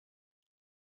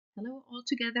Hello all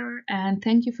together, and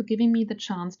thank you for giving me the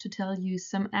chance to tell you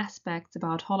some aspects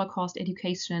about Holocaust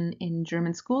education in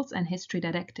German schools and history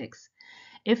didactics.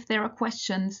 If there are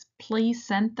questions, please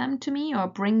send them to me or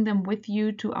bring them with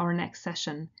you to our next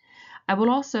session. I will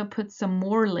also put some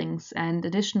more links and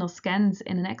additional scans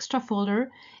in an extra folder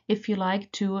if you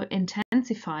like to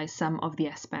intensify some of the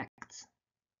aspects.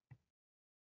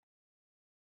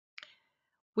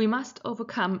 We must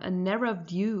overcome a narrow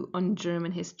view on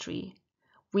German history.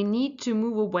 We need to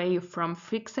move away from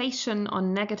fixation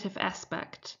on negative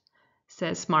aspect,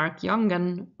 says Mark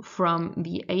Jongen from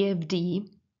the AfD.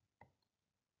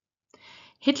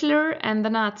 Hitler and the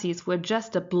Nazis were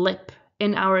just a blip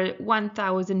in our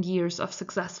 1,000 years of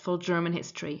successful German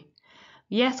history.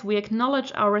 Yes, we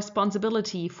acknowledge our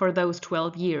responsibility for those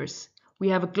 12 years. We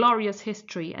have a glorious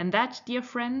history, and that, dear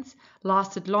friends,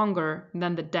 lasted longer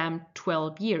than the damned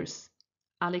 12 years.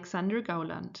 Alexander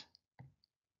Gauland.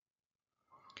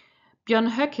 Björn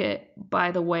Höcke, by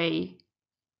the way,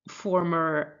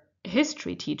 former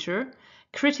history teacher,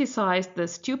 criticized the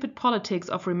stupid politics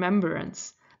of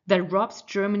remembrance that robs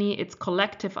Germany its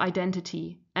collective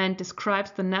identity and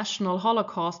describes the National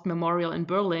Holocaust Memorial in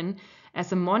Berlin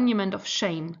as a monument of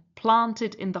shame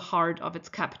planted in the heart of its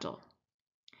capital.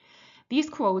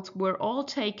 These quotes were all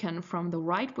taken from the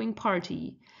right-wing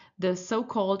party, the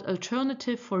so-called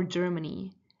Alternative for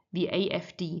Germany, the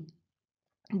AfD.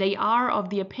 They are of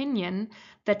the opinion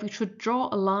that we should draw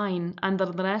a line under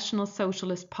the National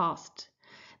Socialist past.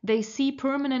 They see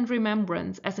permanent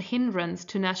remembrance as a hindrance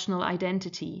to national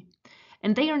identity,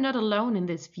 and they are not alone in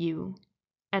this view.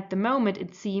 At the moment,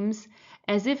 it seems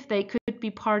as if they could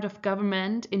be part of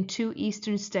government in two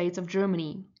eastern states of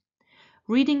Germany.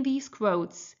 Reading these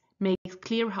quotes makes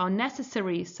clear how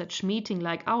necessary such meetings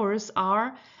like ours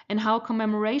are and how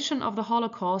commemoration of the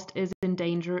Holocaust is in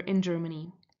danger in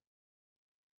Germany.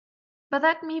 But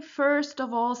let me first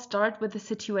of all start with the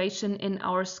situation in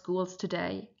our schools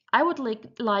today. I would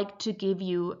like to give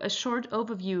you a short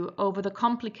overview over the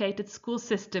complicated school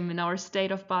system in our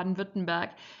state of Baden-Württemberg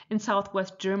in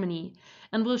southwest Germany,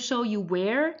 and will show you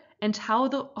where and how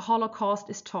the Holocaust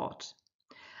is taught.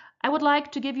 I would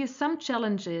like to give you some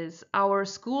challenges our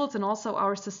schools and also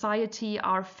our society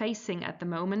are facing at the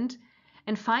moment,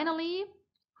 and finally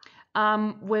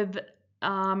end with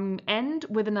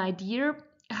an idea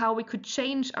how we could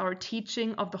change our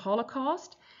teaching of the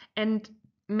Holocaust and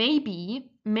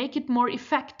maybe make it more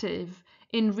effective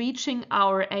in reaching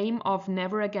our aim of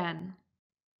never again.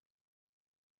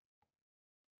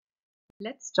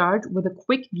 Let's start with a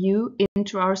quick view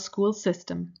into our school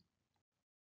system.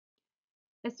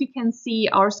 As you can see,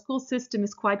 our school system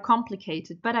is quite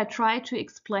complicated, but I try to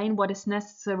explain what is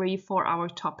necessary for our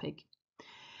topic.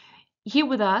 Here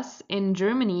with us in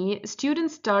Germany,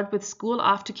 students start with school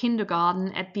after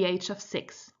kindergarten at the age of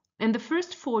 6. In the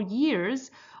first 4 years,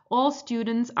 all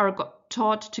students are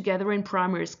taught together in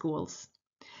primary schools.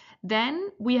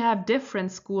 Then we have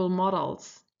different school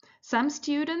models. Some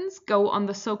students go on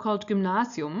the so-called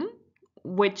Gymnasium,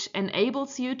 which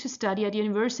enables you to study at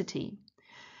university.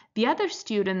 The other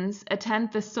students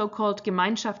attend the so-called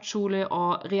Gemeinschaftsschule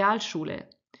or Realschule.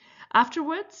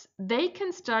 Afterwards, they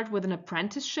can start with an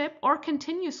apprenticeship or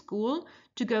continue school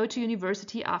to go to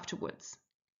university afterwards.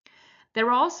 There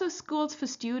are also schools for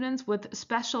students with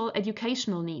special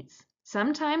educational needs.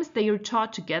 Sometimes they are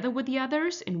taught together with the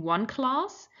others in one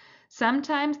class.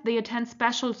 Sometimes they attend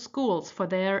special schools for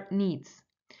their needs.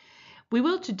 We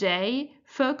will today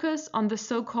focus on the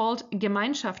so-called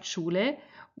Gemeinschaftsschule,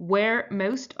 where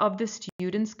most of the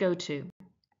students go to.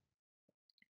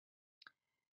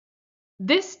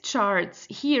 These charts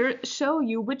here show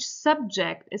you which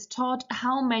subject is taught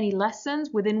how many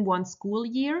lessons within one school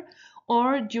year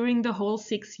or during the whole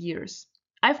 6 years.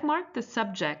 I've marked the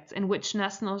subjects in which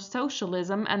National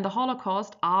Socialism and the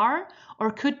Holocaust are or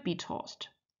could be taught.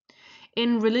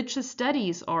 In religious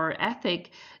studies or ethic,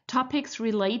 topics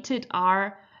related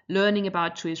are learning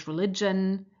about Jewish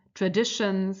religion,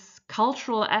 traditions,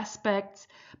 cultural aspects,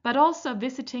 but also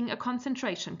visiting a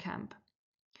concentration camp.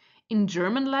 In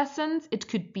German lessons, it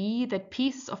could be that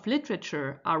pieces of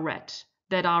literature are read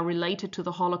that are related to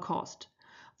the Holocaust.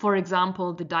 For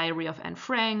example, the Diary of Anne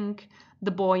Frank,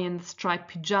 The Boy in the Striped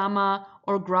Pyjama,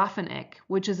 or Grafeneck,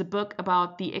 which is a book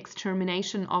about the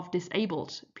extermination of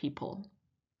disabled people.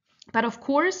 But of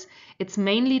course, it's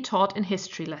mainly taught in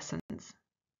history lessons.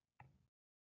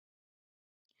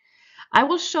 I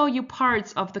will show you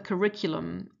parts of the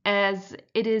curriculum, as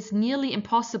it is nearly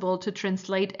impossible to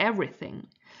translate everything.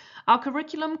 Our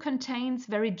curriculum contains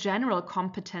very general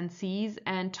competencies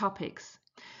and topics.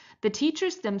 The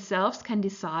teachers themselves can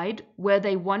decide where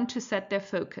they want to set their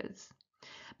focus.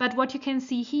 But what you can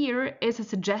see here is a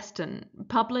suggestion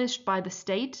published by the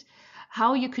state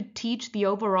how you could teach the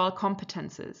overall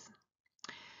competences.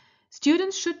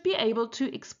 Students should be able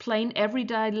to explain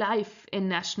everyday life in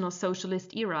National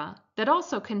Socialist era. That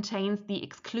also contains the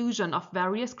exclusion of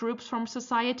various groups from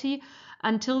society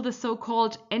until the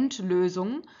so-called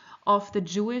Endlösung of the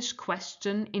Jewish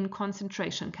question in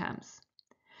concentration camps.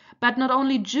 But not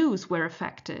only Jews were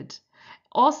affected.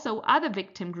 Also, other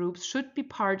victim groups should be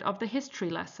part of the history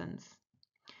lessons.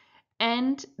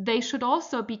 And they should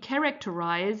also be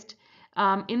characterized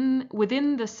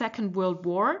within the Second World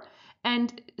War,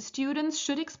 and students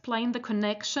should explain the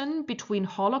connection between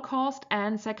Holocaust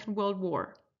and Second World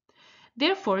War.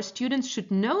 Therefore, students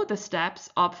should know the steps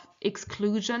of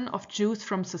exclusion of Jews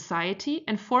from society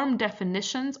and form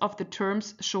definitions of the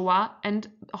terms Shoah and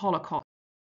Holocaust.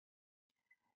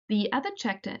 The other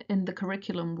chapter in the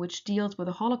curriculum which deals with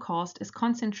the Holocaust is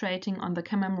concentrating on the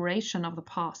commemoration of the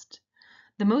past.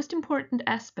 The most important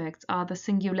aspects are the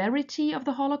singularity of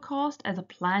the Holocaust as a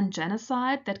planned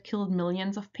genocide that killed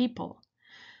millions of people.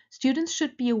 Students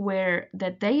should be aware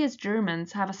that they as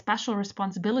Germans have a special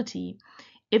responsibility,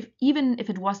 even if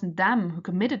it wasn't them who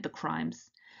committed the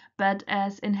crimes. But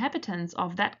as inhabitants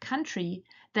of that country,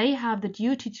 they have the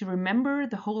duty to remember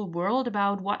the whole world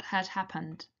about what had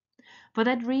happened. For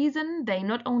that reason, they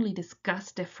not only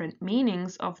discuss different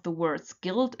meanings of the words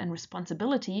guilt and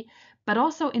responsibility, but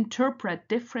also interpret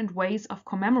different ways of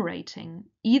commemorating,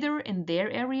 either in their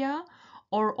area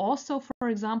or also, for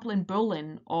example, in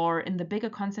Berlin or in the bigger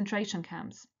concentration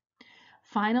camps.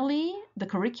 Finally, the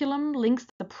curriculum links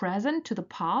the present to the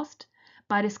past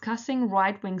by discussing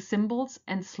right-wing symbols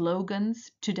and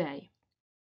slogans today.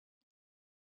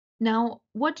 Now,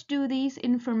 what do these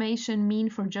information mean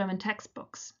for German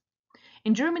textbooks?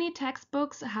 In Germany,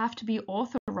 textbooks have to be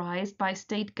authorized by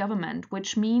state government,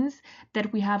 which means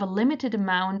that we have a limited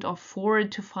amount of 4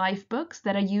 to 5 books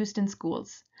that are used in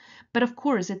schools. But of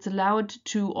course, it's allowed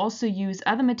to also use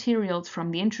other materials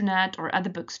from the internet or other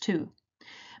books too.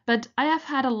 But I have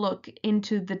had a look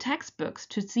into the textbooks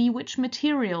to see which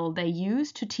material they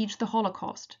use to teach the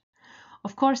Holocaust.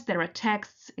 Of course, there are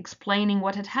texts explaining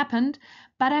what had happened,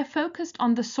 but I focused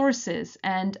on the sources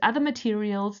and other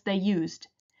materials they used.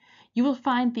 You will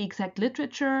find the exact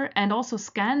literature and also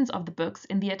scans of the books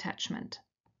in the attachment.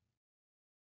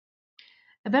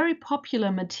 A very popular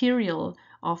material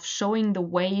of showing the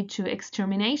way to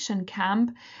extermination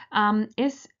camp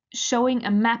is showing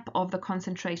a map of the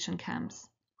concentration camps.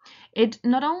 It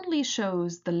not only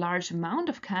shows the large amount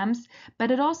of camps, but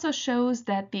it also shows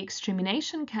that the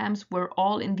extermination camps were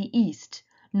all in the east,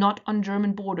 not on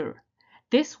German border.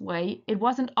 This way, it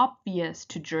wasn't obvious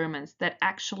to Germans that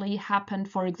actually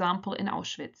happened, for example, in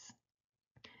Auschwitz.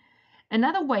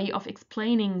 Another way of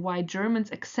explaining why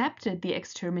Germans accepted the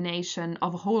extermination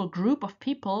of a whole group of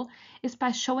people is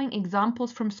by showing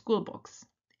examples from school books.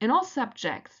 In all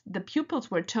subjects, the pupils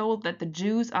were told that the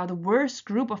Jews are the worst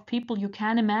group of people you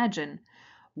can imagine: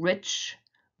 rich,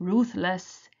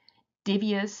 ruthless,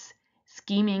 devious,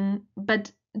 scheming,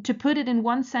 but to put it in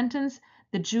one sentence,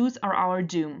 the Jews are our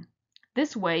doom.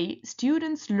 This way,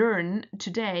 students learn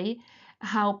today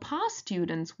how past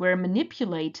students were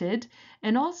manipulated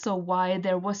and also why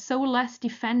there was so less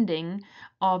defending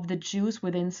of the Jews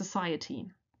within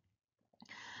society.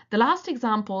 The last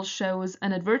example shows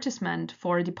an advertisement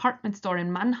for a department store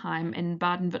in Mannheim in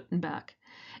Baden-Württemberg.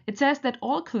 It says that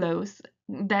all clothes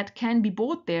that can be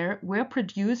bought there were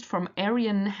produced from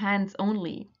Aryan hands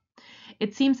only.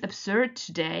 It seems absurd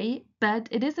today, but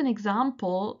it is an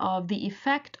example of the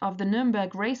effect of the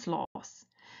Nuremberg race laws.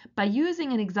 By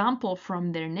using an example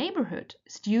from their neighborhood,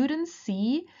 students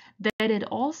see that it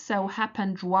also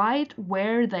happened right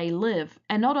where they live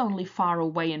and not only far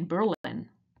away in Berlin.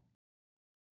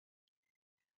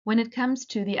 When it comes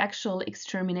to the actual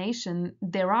extermination,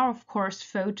 there are of course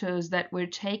photos that were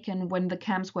taken when the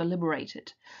camps were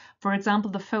liberated. For example,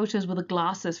 the photos with the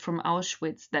glasses from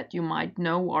Auschwitz that you might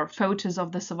know, or photos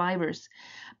of the survivors.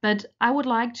 But I would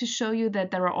like to show you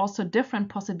that there are also different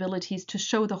possibilities to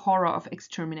show the horror of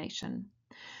extermination.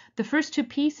 The first two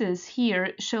pieces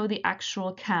here show the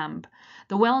actual camp,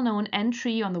 the well-known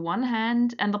entry on the one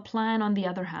hand and the plan on the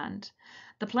other hand.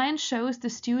 The plan shows the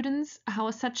students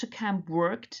how such a camp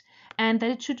worked and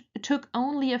that it took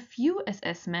only a few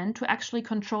SS men to actually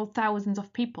control thousands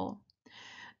of people.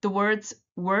 The words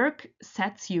 "work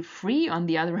sets you free," on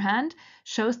the other hand,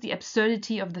 shows the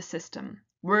absurdity of the system.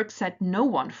 Work set no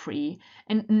one free,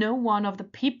 and no one of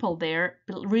the people there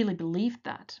really believed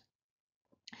that.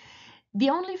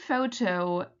 The only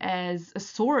photo as a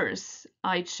source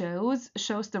I chose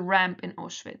shows the ramp in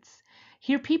Auschwitz.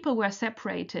 Here people were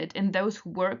separated in those who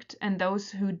worked and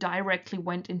those who directly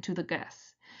went into the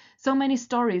gas. So many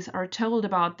stories are told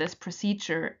about this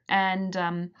procedure,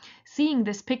 and seeing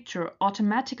this picture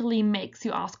automatically makes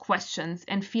you ask questions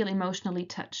and feel emotionally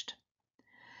touched.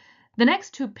 The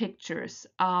next two pictures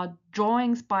are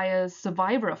drawings by a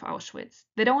survivor of Auschwitz.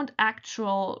 They don't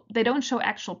show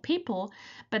actual people,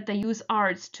 but they use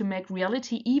arts to make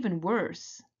reality even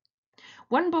worse.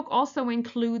 One book also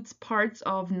includes parts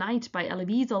of Night by Elie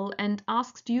Wiesel and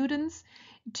asks students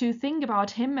to think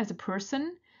about him as a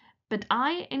person, but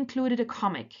I included a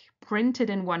comic printed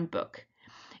in one book.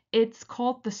 It's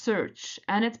called The Search,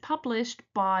 and it's published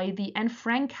by the Anne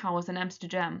Frank House in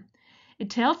Amsterdam. It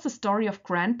tells the story of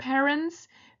grandparents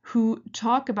who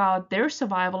talk about their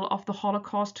survival of the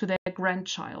Holocaust to their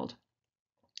grandchild.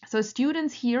 So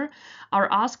students here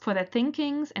are asked for their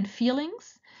thinkings and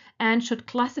feelings and should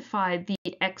classify the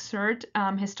excerpt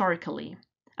historically.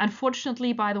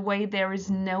 Unfortunately, by the way, there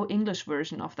is no English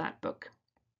version of that book.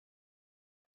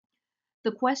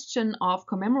 The question of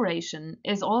commemoration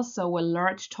is also a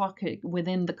large topic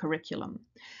within the curriculum.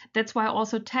 That's why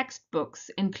also textbooks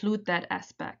include that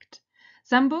aspect.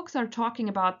 Some books are talking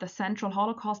about the Central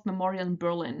Holocaust Memorial in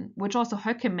Berlin, which also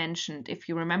Höcke mentioned, if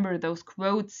you remember those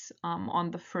quotes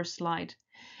on the first slide.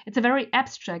 It's a very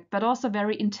abstract but also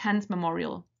very intense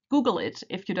memorial. Google it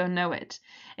if you don't know it.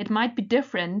 It might be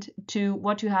different to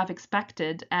what you have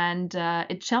expected, and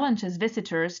it challenges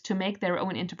visitors to make their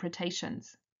own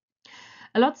interpretations.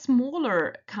 A lot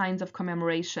smaller kinds of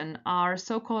commemoration are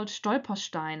so-called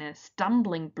Stolpersteine,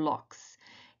 stumbling blocks.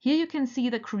 Here you can see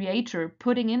the creator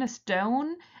putting in a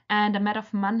stone and a map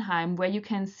of Mannheim where you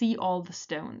can see all the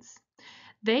stones.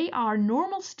 They are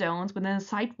normal stones within a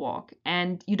sidewalk,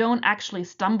 and you don't actually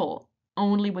stumble,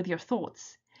 only with your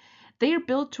thoughts. They are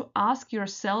built to ask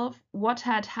yourself what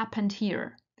had happened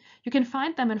here. You can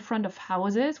find them in front of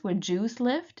houses where Jews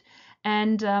lived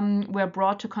and were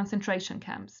brought to concentration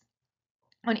camps.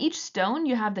 On each stone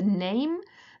you have the name,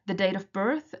 the date of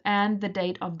birth, and the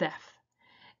date of death.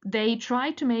 They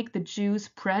try to make the Jews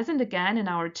present again in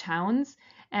our towns,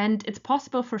 and it's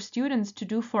possible for students to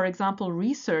do, for example,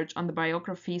 research on the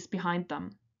biographies behind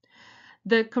them.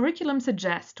 The curriculum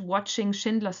suggests watching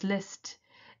Schindler's List.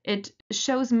 It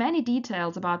shows many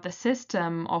details about the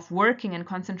system of working in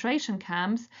concentration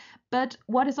camps, but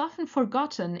what is often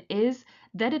forgotten is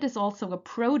that it is also a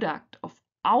product of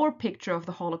our picture of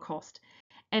the Holocaust,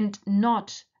 and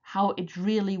not how it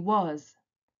really was.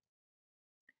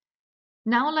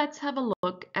 Now let's have a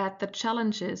look at the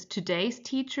challenges today's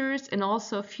teachers and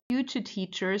also future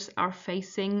teachers are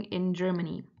facing in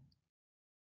Germany.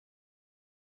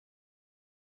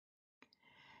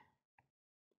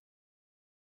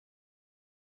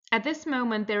 At this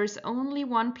moment, there is only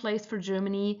one place for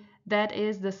Germany, that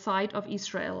is the side of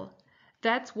Israel.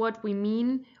 That's what we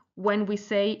mean when we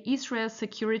say Israel's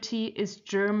security is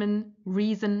German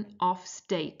reason of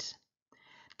state.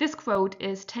 This quote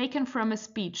is taken from a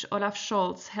speech Olaf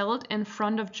Scholz held in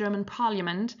front of German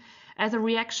parliament as a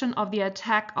reaction of the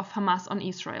attack of Hamas on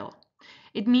Israel.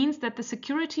 It means that the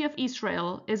security of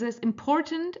Israel is as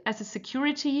important as the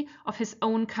security of his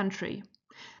own country.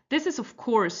 This is of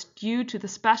course due to the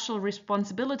special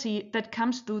responsibility that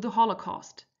comes through the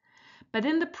Holocaust. But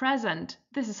in the present,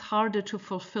 this is harder to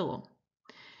fulfill.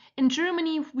 In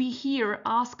Germany, we here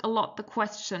ask a lot the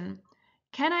question,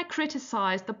 can I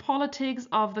criticize the politics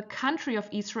of the country of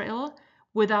Israel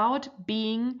without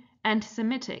being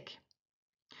anti-Semitic?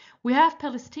 We have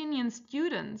Palestinian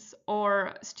students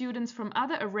or students from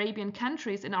other Arabian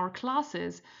countries in our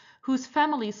classes whose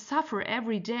families suffer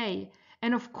every day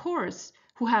and of course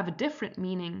who have a different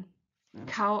meaning.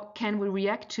 How can we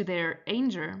react to their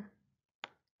anger?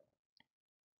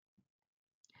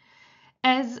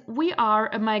 As we are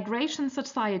a migration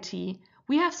society,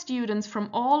 we have students from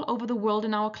all over the world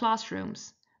in our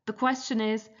classrooms. The question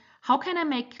is, how can I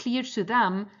make clear to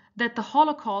them that the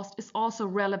Holocaust is also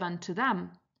relevant to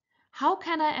them? How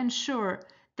can I ensure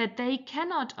that they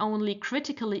cannot only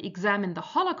critically examine the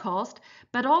Holocaust,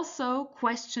 but also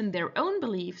question their own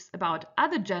beliefs about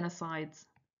other genocides?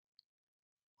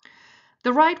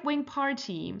 The right-wing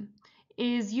party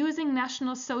is using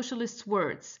National Socialist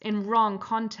words in wrong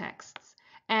contexts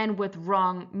and with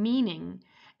wrong meaning,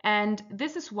 and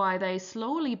this is why they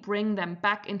slowly bring them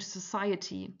back into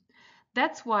society.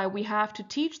 That's why we have to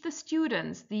teach the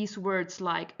students these words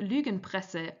like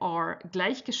Lügenpresse or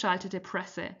gleichgeschaltete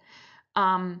Presse,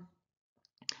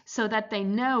 so that they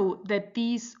know that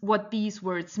what these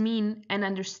words mean and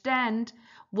understand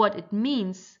what it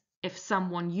means if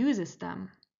someone uses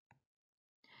them.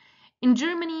 In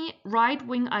Germany,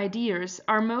 right-wing ideas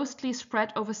are mostly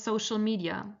spread over social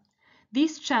media.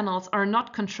 These channels are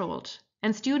not controlled,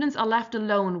 and students are left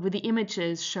alone with the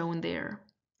images shown there.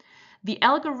 The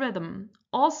algorithm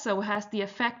also has the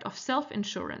effect of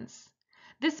self-insurance.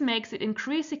 This makes it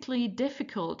increasingly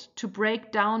difficult to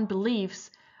break down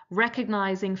beliefs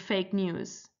recognizing fake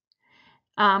news.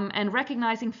 And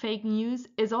recognizing fake news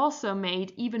is also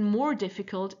made even more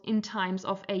difficult in times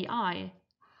of AI.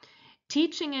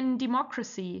 Teaching in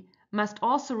democracy must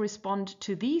also respond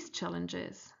to these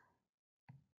challenges.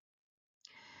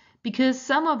 Because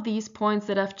some of these points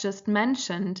that I've just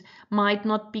mentioned might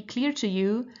not be clear to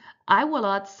you, I will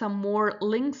add some more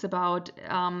links about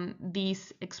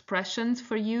these expressions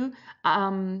for you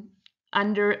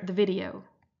under the video.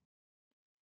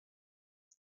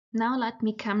 Now let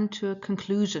me come to a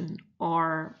conclusion,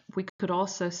 or we could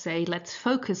also say let's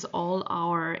focus all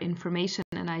our information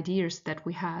and ideas that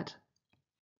we had.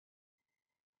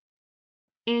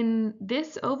 In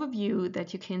this overview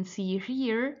that you can see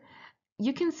here,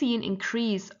 you can see an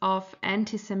increase of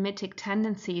anti-Semitic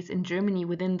tendencies in Germany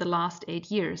within the last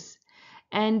 8 years.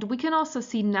 And we can also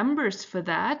see numbers for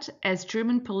that, as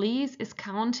German police is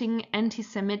counting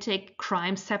anti-Semitic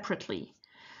crimes separately.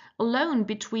 Alone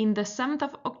between the 7th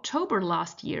of October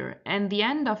last year and the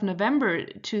end of November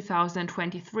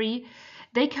 2023,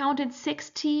 they counted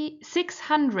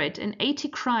 680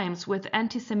 crimes with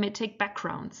anti-Semitic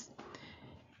backgrounds.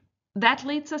 That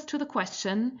leads us to the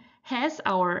question, has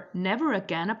our never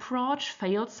again approach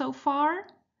failed so far?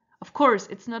 Of course,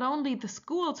 it's not only the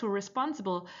schools who are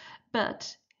responsible,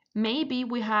 but maybe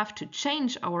we have to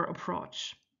change our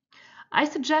approach. I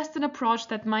suggest an approach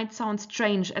that might sound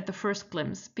strange at the first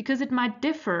glimpse, because it might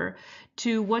differ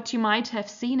to what you might have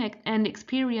seen and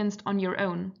experienced on your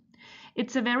own.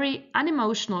 It's a very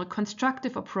unemotional,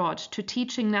 constructive approach to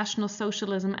teaching National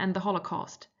Socialism and the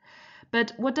Holocaust.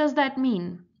 But what does that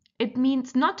mean? It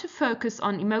means not to focus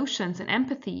on emotions and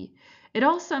empathy. It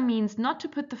also means not to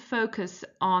put the focus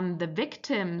on the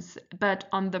victims, but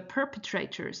on the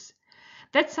perpetrators.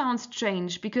 That sounds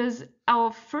strange because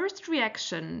our first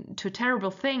reaction to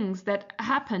terrible things that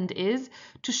happened is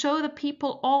to show the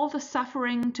people all the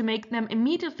suffering, to make them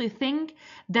immediately think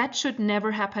that should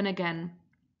never happen again.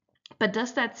 But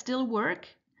does that still work?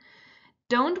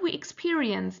 Don't we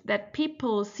experience that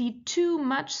people see too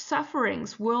much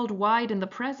sufferings worldwide in the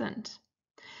present?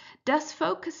 Does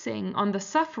focusing on the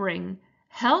suffering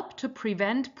help to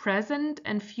prevent present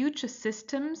and future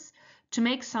systems to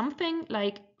make something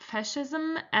like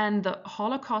fascism and the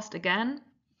Holocaust again?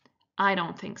 I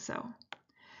don't think so.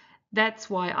 That's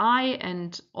why I,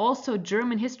 and also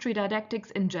German history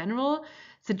didactics in general,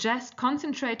 suggest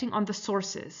concentrating on the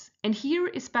sources, and here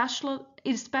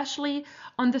especially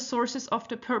on the sources of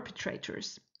the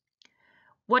perpetrators.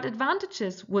 What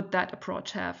advantages would that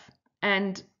approach have,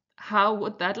 and how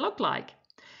would that look like?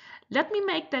 Let me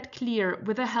make that clear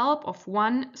with the help of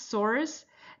one source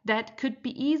that could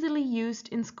be easily used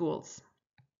in schools.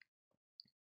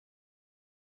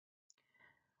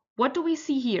 What do we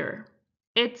see here?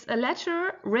 It's a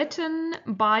letter written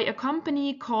by a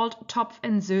company called Topf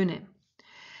and Söhne.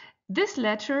 This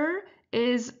letter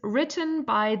is written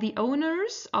by the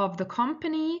owners of the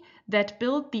company that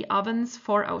built the ovens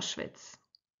for Auschwitz.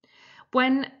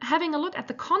 When having a look at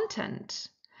the content,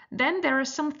 then there are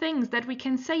some things that we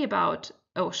can say about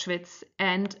Auschwitz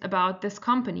and about this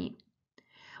company.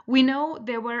 We know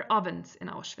there were ovens in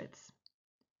Auschwitz.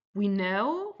 We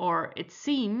know, or it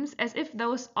seems, as if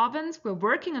those ovens were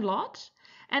working a lot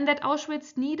and that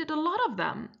Auschwitz needed a lot of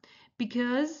them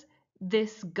because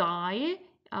this guy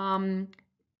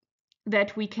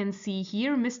that we can see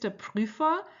here, Mr.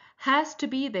 Prüfer, has to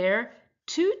be there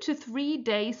 2 to 3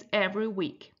 days every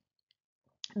week.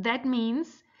 That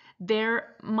means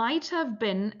there might have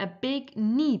been a big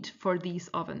need for these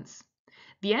ovens.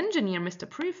 The engineer, Mr.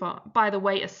 Prüfer, by the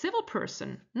way, a civil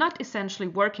person, not essentially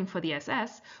working for the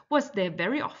SS, was there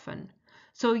very often,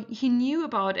 so he knew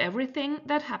about everything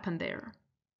that happened there.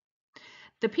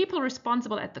 The people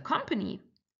responsible at the company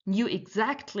knew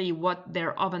exactly what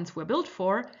their ovens were built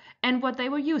for and what they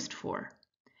were used for.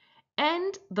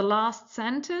 And the last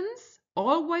sentence,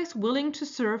 always willing to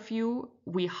serve you,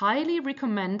 we highly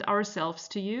recommend ourselves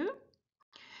to you.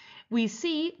 We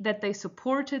see that they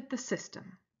supported the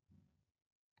system.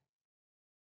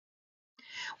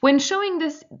 When showing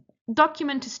this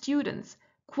document to students,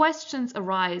 questions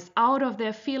arise out of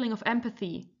their feeling of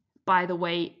empathy, by the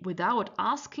way, without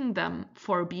asking them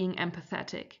for being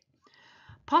empathetic.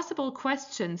 Possible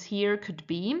questions here could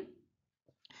be,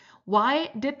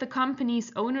 why did the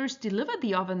company's owners deliver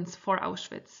the ovens for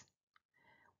Auschwitz?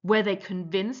 Were they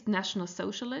convinced National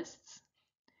Socialists?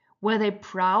 Were they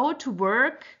proud to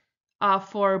work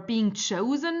for being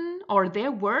chosen, or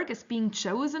their work is being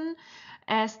chosen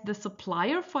as the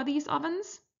supplier for these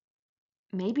ovens?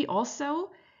 Maybe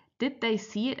also, did they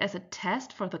see it as a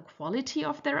test for the quality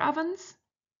of their ovens?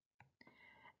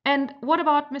 And what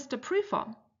about Mr.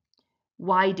 Prüfer?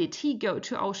 Why did he go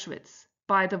to Auschwitz,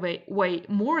 by the way,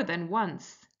 more than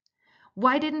once?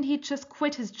 Why didn't he just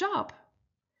quit his job?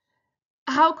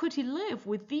 How could he live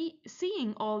with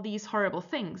seeing all these horrible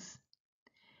things?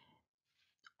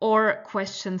 Or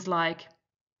questions like,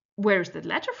 where's that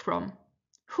letter from?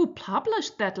 Who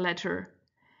published that letter?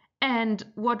 And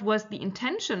what was the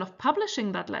intention of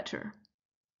publishing that letter?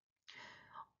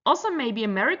 Also, maybe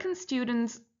American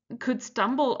students could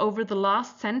stumble over the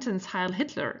last sentence, Heil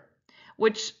Hitler,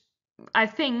 which I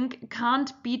think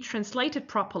can't be translated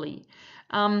properly.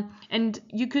 And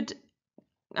you could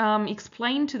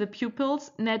explain to the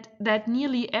pupils that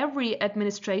nearly every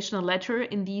administrational letter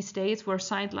in these days were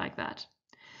signed like that.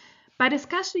 By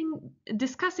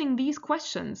discussing these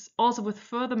questions, also with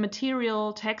further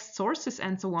material, text sources,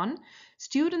 and so on,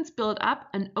 students build up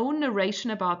an own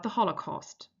narration about the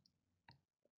Holocaust.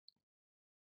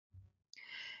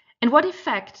 And what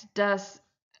effect does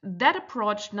that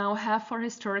approach now have for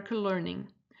historical learning?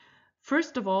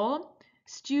 First of all,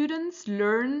 students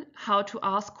learn how to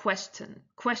ask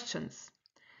questions,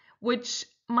 which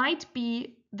might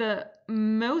be the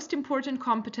most important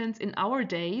competence in our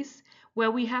days, where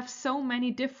we have so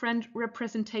many different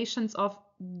representations of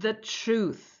the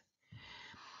truth.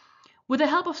 With the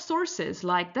help of sources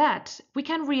like that, we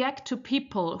can react to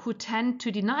people who tend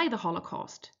to deny the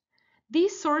Holocaust.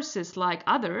 These sources, like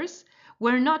others,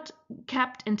 were not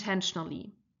kept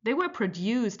intentionally. They were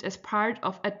produced as part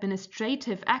of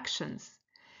administrative actions.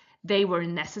 They were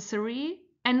necessary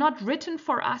and not written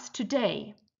for us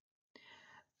today.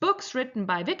 Books written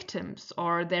by victims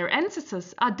or their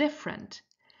ancestors are different.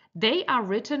 They are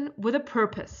written with a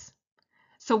purpose.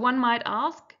 So one might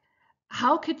ask,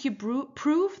 how could you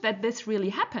prove that this really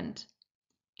happened?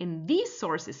 In these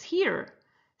sources here,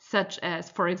 such as,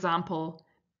 for example,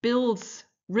 bills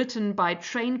written by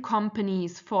train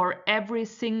companies for every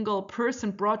single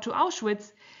person brought to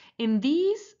Auschwitz, in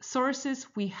these sources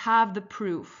we have the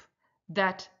proof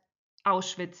that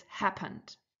Auschwitz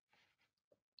happened.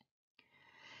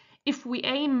 If we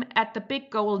aim at the big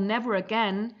goal, never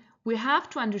again, we have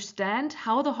to understand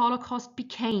how the Holocaust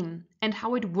became and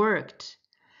how it worked.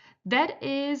 That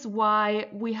is why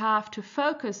we have to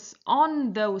focus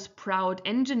on those proud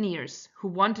engineers who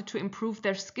wanted to improve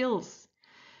their skills.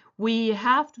 We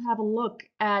have to have a look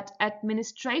at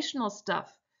administrational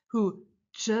staff who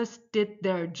just did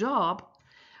their job.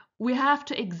 We have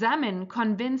to examine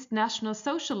convinced National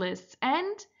Socialists,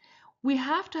 and we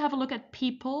have to have a look at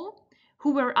people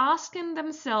who were asking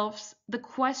themselves the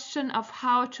question of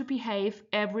how to behave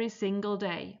every single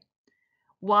day.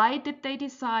 Why did they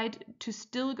decide to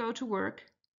still go to work?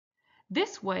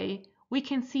 This way, we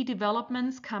can see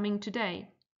developments coming today.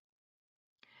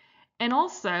 And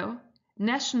also,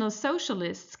 National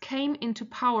Socialists came into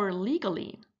power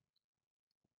legally.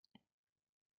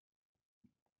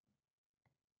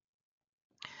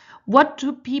 What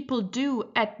do people do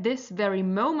at this very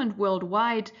moment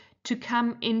worldwide to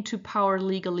come into power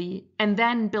legally and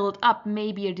then build up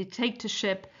maybe a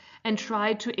dictatorship and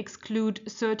try to exclude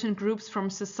certain groups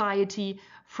from society,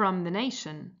 from the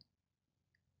nation?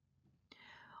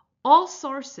 All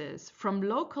sources from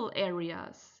local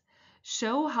areas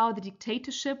show how the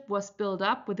dictatorship was built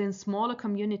up within smaller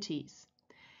communities.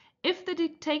 If the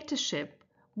dictatorship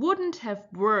wouldn't have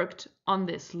worked on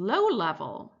this low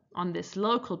level, on this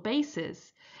local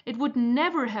basis, it would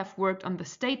never have worked on the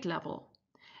state level.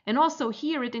 And also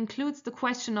here it includes the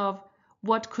question of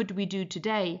what could we do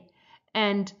today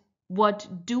and what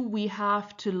do we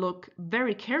have to look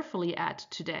very carefully at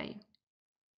today.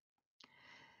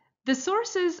 The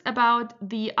sources about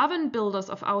the oven builders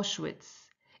of Auschwitz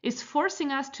is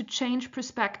forcing us to change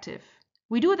perspective.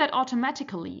 We do that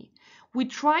automatically. We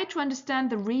try to understand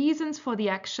the reasons for the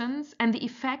actions and the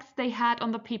effects they had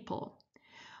on the people.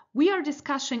 We are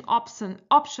discussing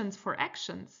options for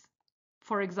actions.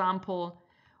 For example,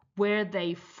 were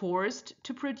they forced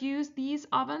to produce these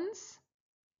ovens?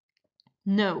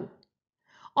 No.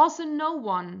 Also, no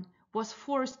one was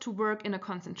forced to work in a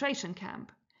concentration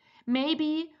camp.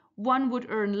 Maybe one would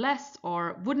earn less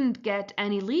or wouldn't get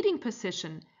any leading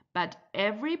position, but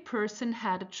every person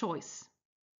had a choice.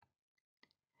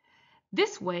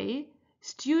 This way,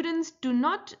 students do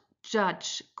not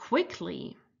judge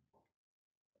quickly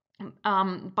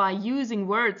by using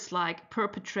words like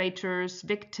perpetrators,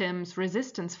 victims,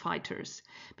 resistance fighters,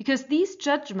 because these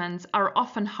judgments are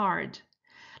often hard.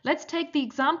 Let's take the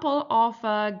example of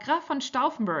Graf von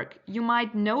Stauffenberg. You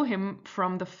might know him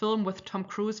from the film with Tom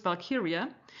Cruise, Valkyria.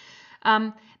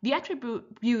 The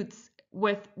attributes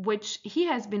with which he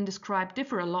has been described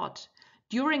differ a lot.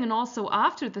 During and also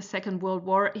after the Second World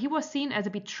War, he was seen as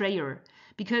a betrayer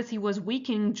because he was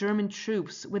weakening German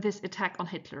troops with his attack on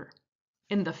Hitler.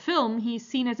 In the film, he is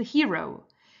seen as a hero.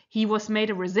 He was made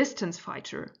a resistance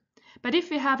fighter. But if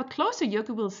we have a closer look,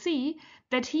 we will see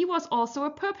that he was also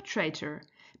a perpetrator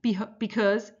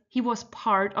because he was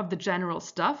part of the general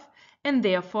staff and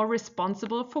therefore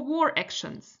responsible for war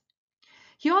actions.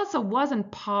 He also wasn't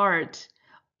part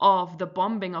of the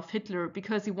bombing of Hitler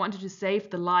because he wanted to save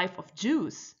the life of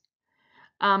Jews.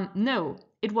 No,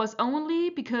 it was only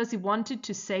because he wanted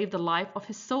to save the life of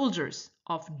his soldiers,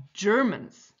 of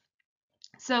Germans.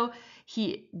 So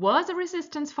he was a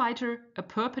resistance fighter, a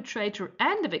perpetrator,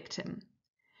 and a victim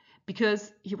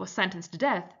because he was sentenced to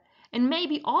death. And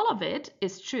maybe all of it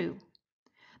is true.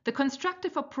 The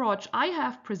constructive approach I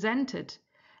have presented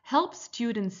helps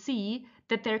students see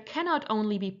that there cannot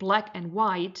only be black and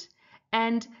white,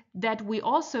 and that we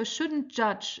also shouldn't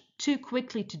judge too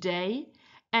quickly today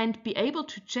and be able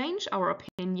to change our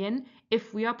opinion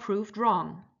if we are proved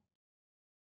wrong.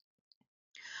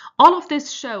 All of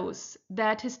this shows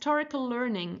that historical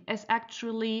learning is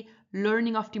actually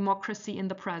learning of democracy in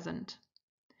the present.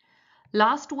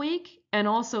 Last week, and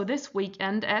also this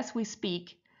weekend as we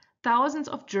speak, thousands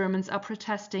of Germans are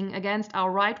protesting against our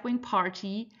right-wing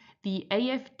party, the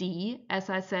AfD, as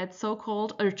I said,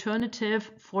 so-called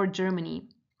Alternative for Germany,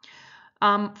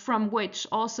 from which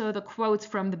also the quotes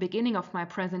from the beginning of my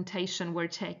presentation were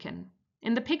taken.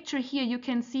 In the picture here, you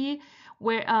can see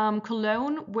where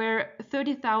Cologne, where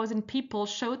 30,000 people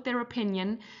showed their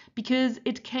opinion because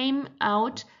it came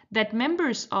out that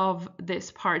members of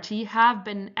this party have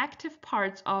been active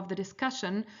parts of the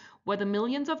discussion whether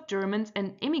millions of Germans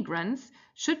and immigrants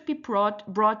should be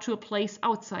brought to a place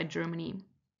outside Germany.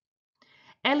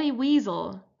 Elie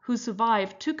Wiesel, who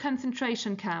survived 2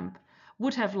 concentration camps,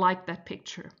 would have liked that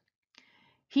picture.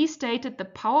 He stated the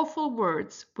powerful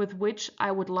words with which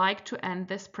I would like to end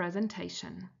this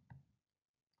presentation.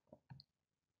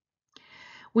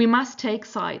 We must take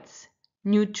sides.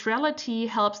 Neutrality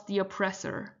helps the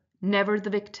oppressor, never the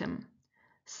victim.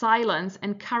 Silence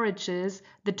encourages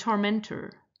the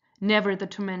tormentor, never the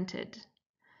tormented.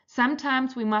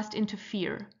 Sometimes we must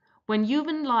interfere. When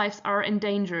human lives are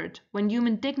endangered, when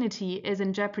human dignity is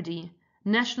in jeopardy,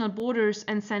 national borders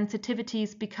and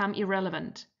sensitivities become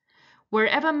irrelevant.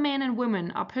 Wherever men and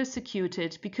women are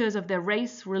persecuted because of their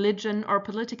race, religion, or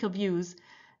political views,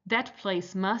 that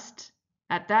place must,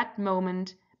 at that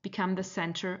moment, become the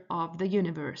center of the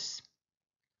universe.